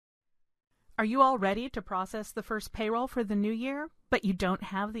Are you all ready to process the first payroll for the new year, but you don't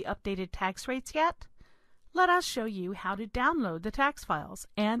have the updated tax rates yet? Let us show you how to download the tax files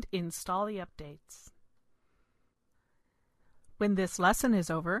and install the updates. When this lesson is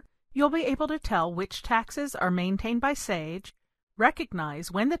over, you'll be able to tell which taxes are maintained by Sage,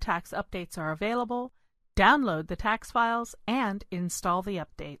 recognize when the tax updates are available, download the tax files, and install the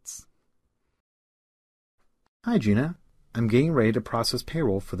updates. Hi Gina, I'm getting ready to process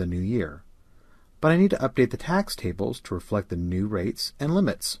payroll for the new year, but I need to update the tax tables to reflect the new rates and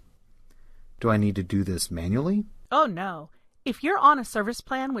limits. Do I need to do this manually? Oh no! If you're on a service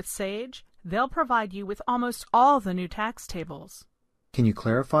plan with Sage, they'll provide you with almost all the new tax tables. Can you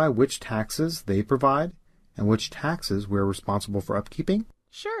clarify which taxes they provide and which taxes we're responsible for upkeeping?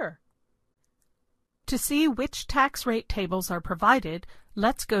 Sure. To see which tax rate tables are provided,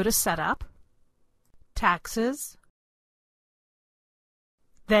 let's go to Setup, Taxes,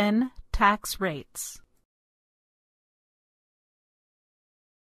 then Tax Rates.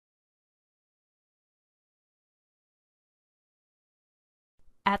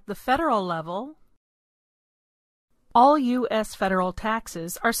 At the federal level, all U.S. federal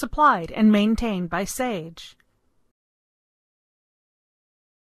taxes are supplied and maintained by Sage.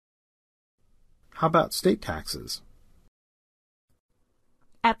 How about state taxes?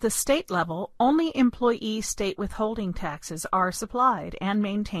 At the state level, only employee state withholding taxes are supplied and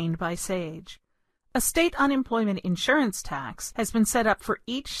maintained by Sage. A state unemployment insurance tax has been set up for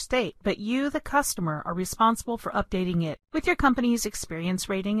each state, but you, the customer, are responsible for updating it with your company's experience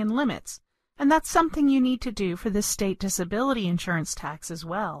rating and limits, and that's something you need to do for the state disability insurance tax as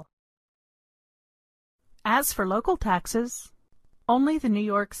well. As for local taxes, only the New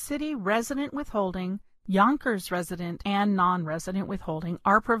York City resident withholding, Yonkers resident, and non-resident withholding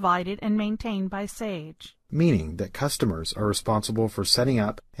are provided and maintained by Sage. Meaning that customers are responsible for setting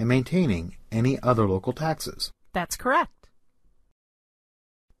up and maintaining any other local taxes. That's correct.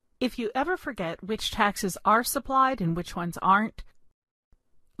 If you ever forget which taxes are supplied and which ones aren't,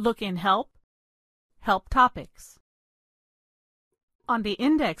 look in Help, Help Topics. On the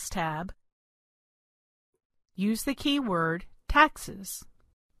Index tab, use the keyword Taxes.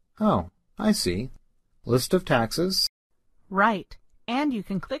 Oh, I see. List of taxes. Right, and you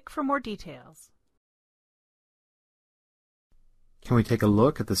can click for more details. Can we take a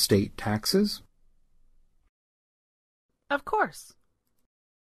look at the state taxes? Of course.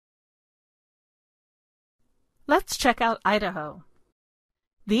 Let's check out Idaho.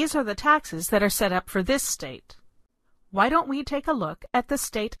 These are the taxes that are set up for this state. Why don't we take a look at the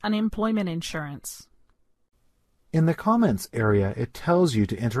state unemployment insurance? In the comments area, it tells you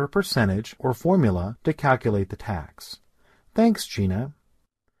to enter a percentage or formula to calculate the tax. Thanks, Gina.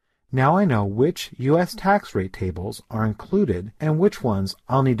 Now I know which U.S. tax rate tables are included and which ones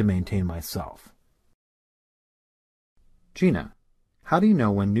I'll need to maintain myself. Gina, how do you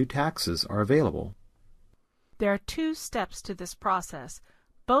know when new taxes are available? There are two steps to this process,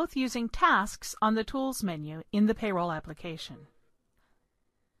 both using tasks on the Tools menu in the payroll application.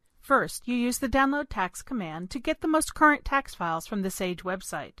 First, you use the Download Tax command to get the most current tax files from the Sage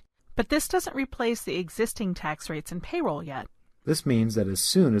website. But this doesn't replace the existing tax rates in payroll yet. This means that as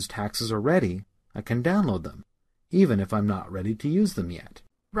soon as taxes are ready, I can download them, even if I'm not ready to use them yet.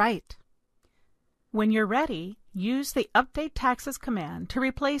 Right. When you're ready, use the Update Taxes command to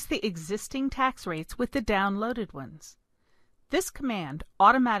replace the existing tax rates with the downloaded ones. This command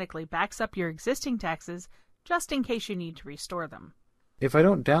automatically backs up your existing taxes just in case you need to restore them. If I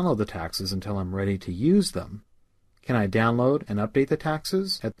don't download the taxes until I'm ready to use them, can I download and update the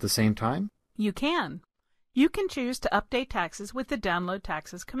taxes at the same time? You can. You can choose to update taxes with the Download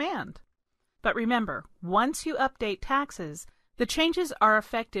Taxes command. But remember, once you update taxes, the changes are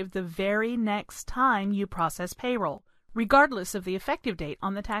effective the very next time you process payroll, regardless of the effective date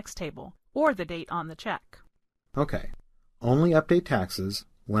on the tax table or the date on the check. Okay. Only update taxes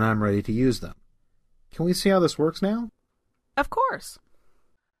when I'm ready to use them. Can we see how this works now? Of course.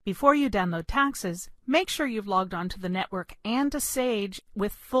 Before you download taxes, make sure you've logged on to the network and to Sage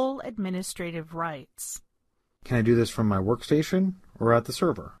with full administrative rights. Can I do this from my workstation or at the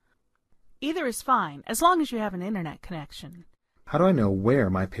server? Either is fine, as long as you have an internet connection. How do I know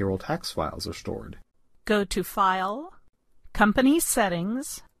where my payroll tax files are stored? Go to File, Company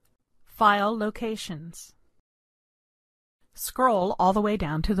Settings, File Locations. Scroll all the way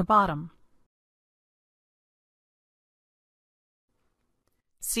down to the bottom.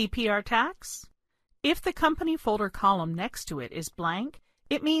 CPR tax? If the company folder column next to it is blank,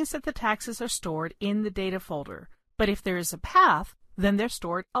 it means that the taxes are stored in the data folder. But if there is a path, then they're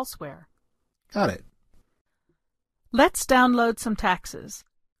stored elsewhere. Got it. Let's download some taxes.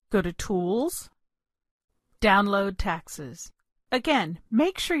 Go to Tools, Download Taxes. Again,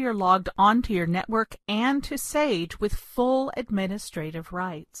 make sure you're logged onto your network and to Sage with full administrative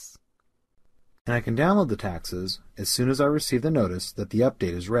rights. And I can download the taxes as soon as I receive the notice that the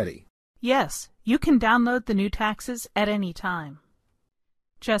update is ready. Yes, you can download the new taxes at any time.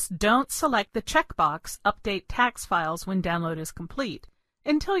 Just don't select the checkbox Update Tax Files when download is complete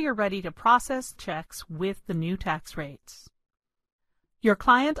until you're ready to process checks with the new tax rates. Your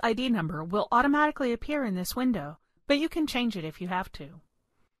client ID number will automatically appear in this window, but you can change it if you have to.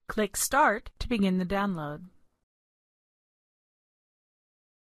 Click Start to begin the download.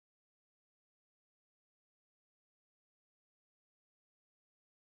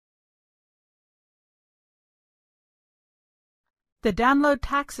 The Download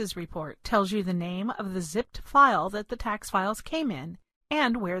Taxes report tells you the name of the zipped file that the tax files came in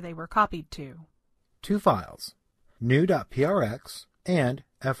and where they were copied to. 2 files, new.prx and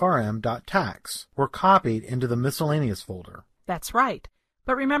frm.tax, were copied into the miscellaneous folder. That's right,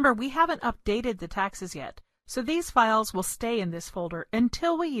 but remember we haven't updated the taxes yet, so these files will stay in this folder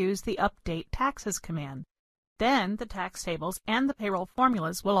until we use the Update Taxes command. Then the tax tables and the payroll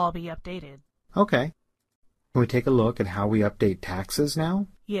formulas will all be updated. Okay. Can we take a look at how we update taxes now?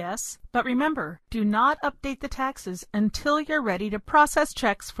 Yes, but remember, do not update the taxes until you're ready to process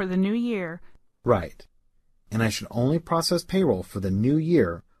checks for the new year. Right. And I should only process payroll for the new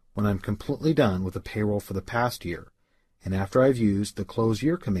year when I'm completely done with the payroll for the past year, and after I've used the Close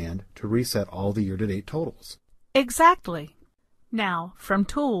Year command to reset all the year-to-date totals. Exactly. Now, from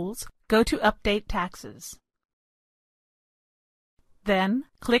Tools, go to Update Taxes. Then,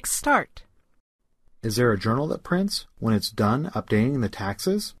 click Start. Is there a journal that prints when it's done updating the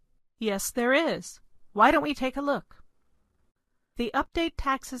taxes? Yes, there is. Why don't we take a look? The Update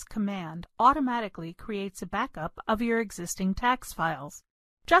Taxes command automatically creates a backup of your existing tax files,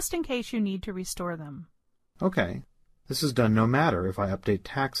 just in case you need to restore them. Okay. This is done no matter if I update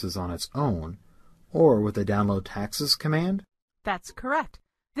taxes on its own or with the Download Taxes command? That's correct.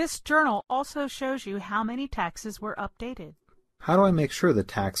 This journal also shows you how many taxes were updated. How do I make sure the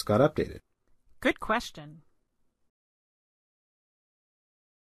tax got updated? Good question.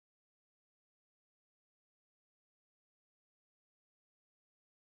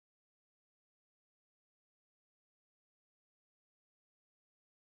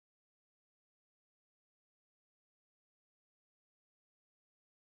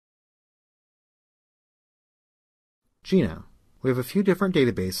 Gina, we have a few different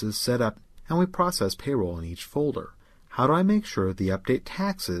databases set up and we process payroll in each folder. How do I make sure the Update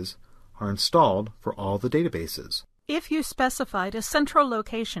Taxes are installed for all the databases? If you specified a central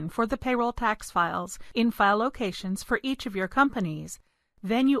location for the payroll tax files in file locations for each of your companies,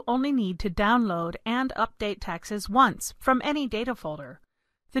 then you only need to download and update taxes once from any data folder.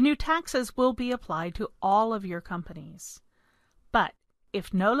 The new taxes will be applied to all of your companies. But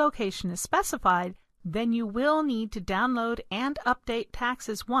if no location is specified, then you will need to download and update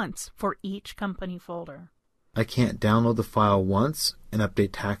taxes once for each company folder. I can't download the file once and update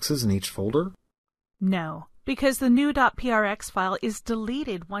taxes in each folder? No, because the new.prx file is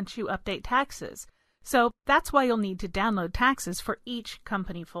deleted once you update taxes. So that's why you'll need to download taxes for each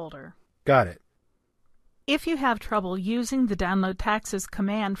company folder. Got it. If you have trouble using the Download Taxes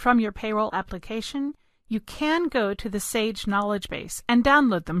command from your payroll application, you can go to the Sage Knowledge Base and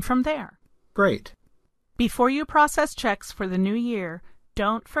download them from there. Great. Before you process checks for the new year,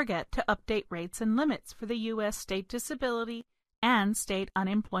 don't forget to update rates and limits for the U.S. state disability and state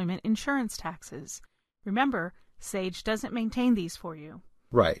unemployment insurance taxes. Remember, Sage doesn't maintain these for you.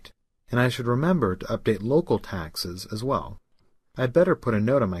 Right. And I should remember to update local taxes as well. I'd better put a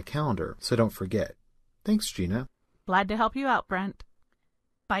note on my calendar so I don't forget. Thanks, Gina. Glad to help you out, Brent.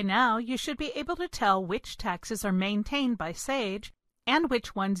 By now, you should be able to tell which taxes are maintained by Sage and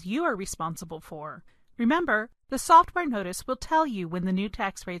which ones you are responsible for. Remember, the software notice will tell you when the new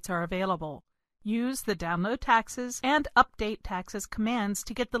tax rates are available. Use the Download Taxes and Update Taxes commands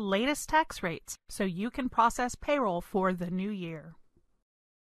to get the latest tax rates so you can process payroll for the new year.